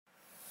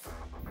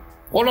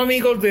Hola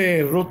amigos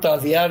de Ruta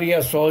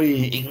Diaria,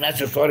 soy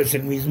Ignacio Suárez,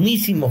 el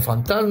mismísimo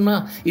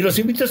fantasma, y los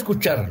invito a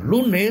escuchar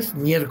lunes,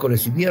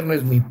 miércoles y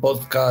viernes mi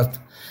podcast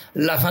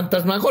La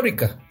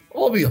Fantasmagórica,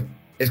 obvio,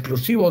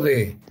 exclusivo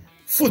de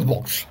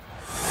Footbox.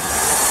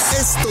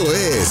 Esto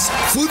es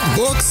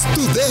Footbox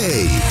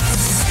Today.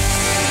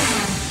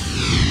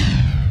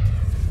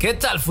 ¿Qué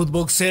tal,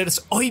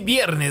 Footboxers? Hoy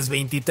viernes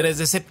 23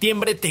 de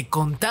septiembre te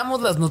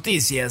contamos las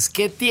noticias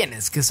que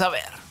tienes que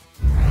saber.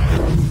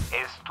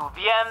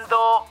 Estudiando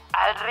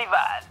al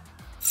rival.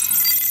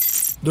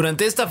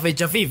 Durante esta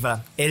fecha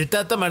FIFA, el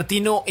Tata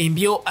Martino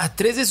envió a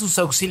 3 de sus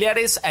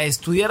auxiliares a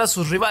estudiar a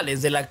sus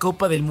rivales de la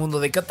Copa del Mundo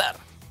de Qatar.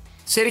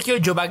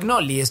 Sergio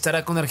Giovagnoli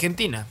estará con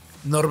Argentina,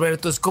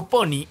 Norberto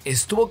Scoponi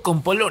estuvo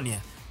con Polonia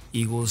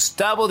y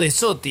Gustavo De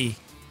Sotti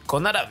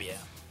con Arabia.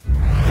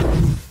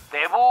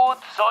 Debut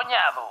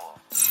soñado.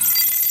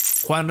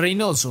 Juan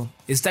Reynoso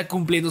está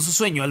cumpliendo su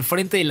sueño al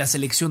frente de la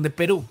selección de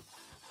Perú.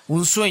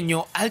 Un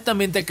sueño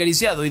altamente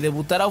acariciado, y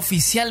debutará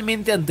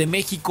oficialmente ante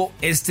México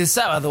este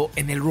sábado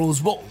en el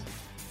Rose Bowl.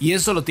 Y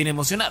eso lo tiene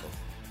emocionado.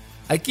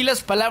 Aquí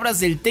las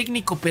palabras del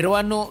técnico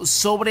peruano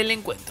sobre el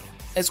encuentro.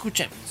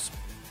 Escuchemos.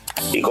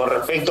 Y con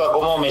respecto a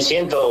cómo me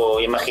siento,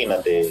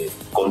 imagínate,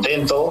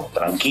 contento,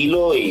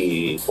 tranquilo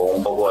y con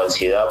un poco de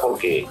ansiedad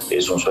porque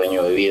es un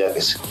sueño de vida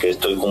que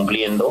estoy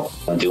cumpliendo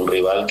ante un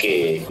rival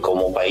que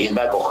como país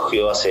me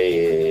acogió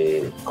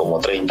hace como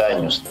 30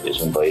 años. Es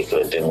un país que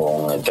le tengo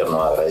un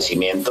eterno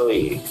agradecimiento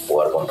y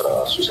jugar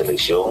contra su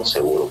selección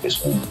seguro que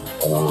es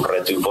un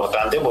reto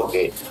importante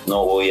porque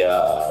no voy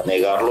a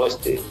negarlo,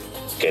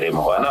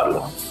 queremos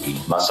ganarlo y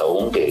más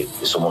aún que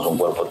somos un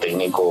cuerpo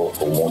técnico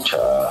con mucha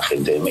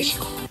gente de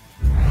México.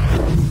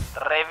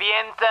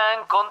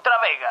 Revientan contra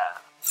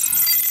Vega.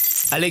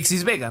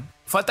 Alexis Vega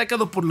fue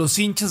atacado por los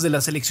hinchas de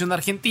la selección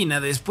argentina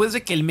después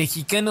de que el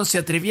mexicano se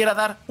atreviera a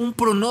dar un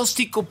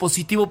pronóstico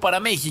positivo para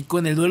México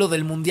en el duelo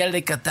del Mundial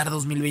de Qatar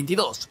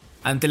 2022.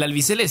 Ante el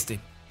albiceleste,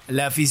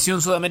 la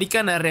afición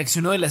sudamericana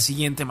reaccionó de la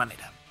siguiente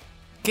manera.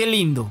 Qué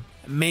lindo,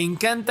 me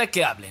encanta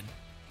que hablen.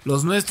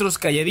 Los nuestros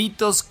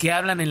calladitos que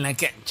hablan en la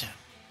cancha.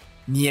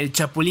 Ni el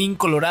Chapulín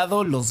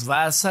Colorado los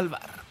va a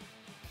salvar.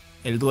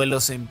 El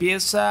duelo se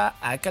empieza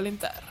a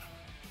calentar.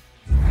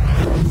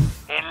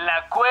 En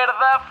la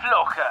cuerda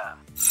floja.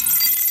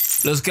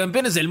 Los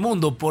campeones del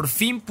mundo por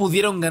fin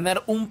pudieron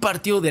ganar un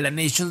partido de la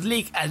Nations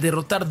League al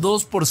derrotar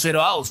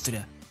 2-0 a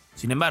Austria.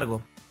 Sin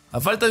embargo, a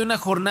falta de una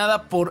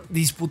jornada por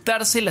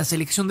disputarse, la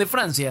selección de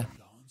Francia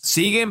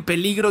sigue en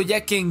peligro,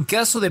 ya que en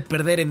caso de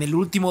perder en el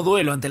último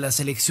duelo ante la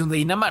selección de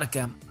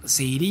Dinamarca,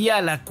 se iría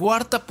a la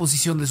cuarta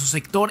posición de su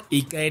sector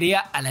y caería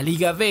a la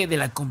Liga B de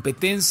la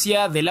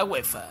competencia de la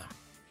UEFA.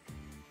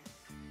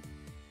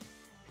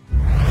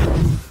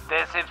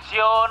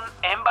 Decepción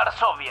en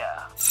Varsovia.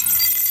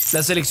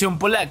 La selección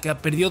polaca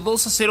perdió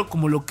 2-0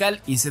 como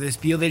local y se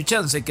despidió del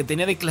chance que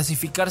tenía de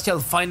clasificarse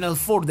al Final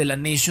Four de la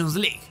Nations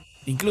League.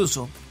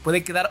 Incluso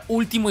puede quedar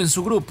último en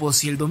su grupo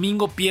si el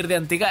domingo pierde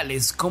ante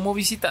Gales como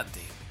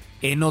visitante.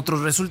 En otros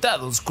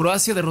resultados,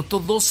 Croacia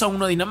derrotó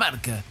 2-1 a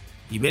Dinamarca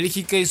y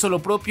Bélgica hizo lo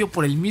propio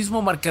por el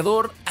mismo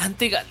marcador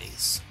ante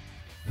Gales.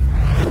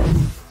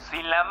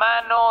 Sin la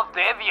mano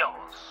de Dios.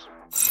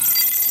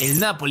 El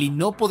Napoli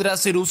no podrá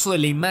hacer uso de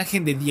la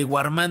imagen de Diego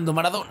Armando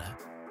Maradona,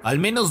 al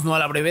menos no a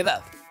la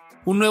brevedad.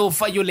 Un nuevo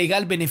fallo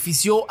legal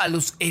benefició a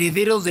los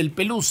herederos del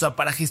Pelusa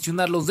para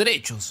gestionar los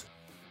derechos.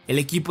 El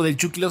equipo del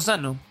Chucky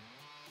Lozano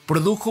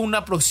produjo un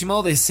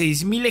aproximado de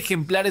 6,000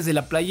 ejemplares de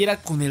la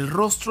playera con el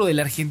rostro del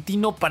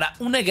argentino para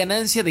una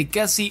ganancia de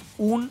casi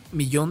 1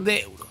 millón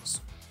de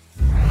euros.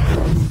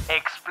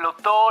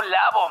 Explotó la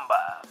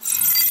bomba.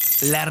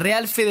 La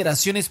Real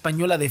Federación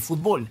Española de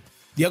Fútbol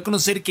dio a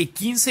conocer que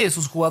 15 de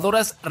sus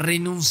jugadoras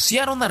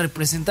renunciaron a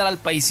representar al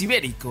país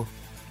ibérico,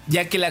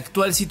 ya que la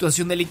actual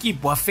situación del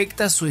equipo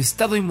afecta su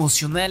estado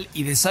emocional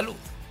y de salud,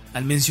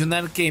 al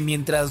mencionar que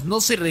mientras no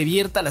se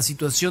revierta la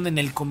situación en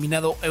el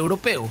combinado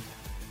europeo,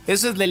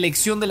 esa es la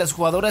elección de las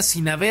jugadoras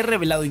sin haber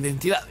revelado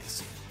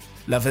identidades.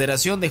 La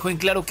federación dejó en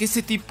claro que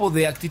este tipo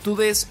de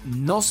actitudes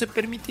no se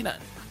permitirán.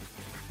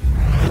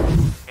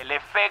 El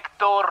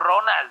efecto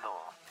Ronaldo.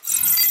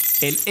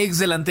 El ex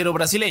delantero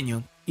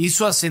brasileño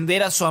hizo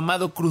ascender a su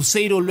amado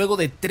Cruzeiro luego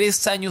de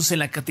 3 años en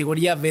la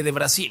categoría B de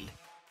Brasil.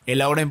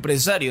 El ahora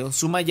empresario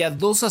suma ya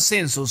 2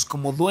 ascensos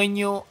como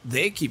dueño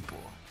de equipo.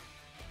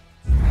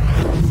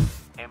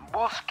 En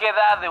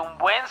búsqueda de un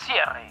buen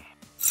cierre.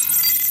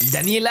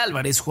 Daniel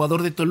Álvarez,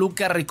 jugador de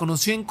Toluca,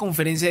 reconoció en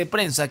conferencia de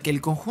prensa que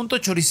el conjunto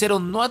choricero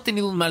no ha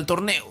tenido un mal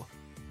torneo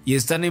y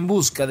están en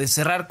busca de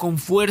cerrar con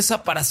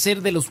fuerza para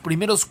ser de los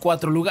primeros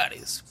 4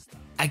 lugares.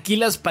 Aquí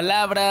las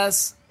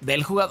palabras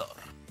del jugador.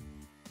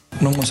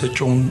 No hemos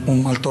hecho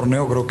un mal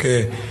torneo, creo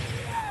que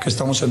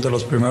estamos entre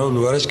los primeros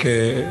lugares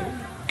que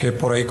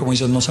por ahí, como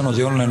dices, no se nos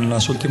dieron en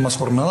las últimas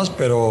jornadas,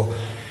 pero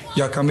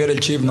ya cambiar el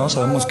chip, ¿no?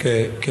 Sabemos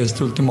que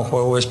este último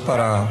juego es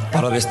para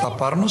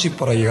destaparnos y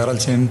para llegar al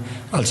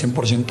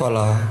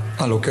 100%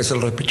 a lo que es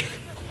el repechaje.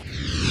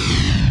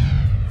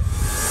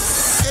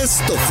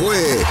 Esto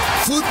fue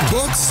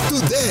Footbox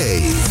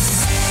Today.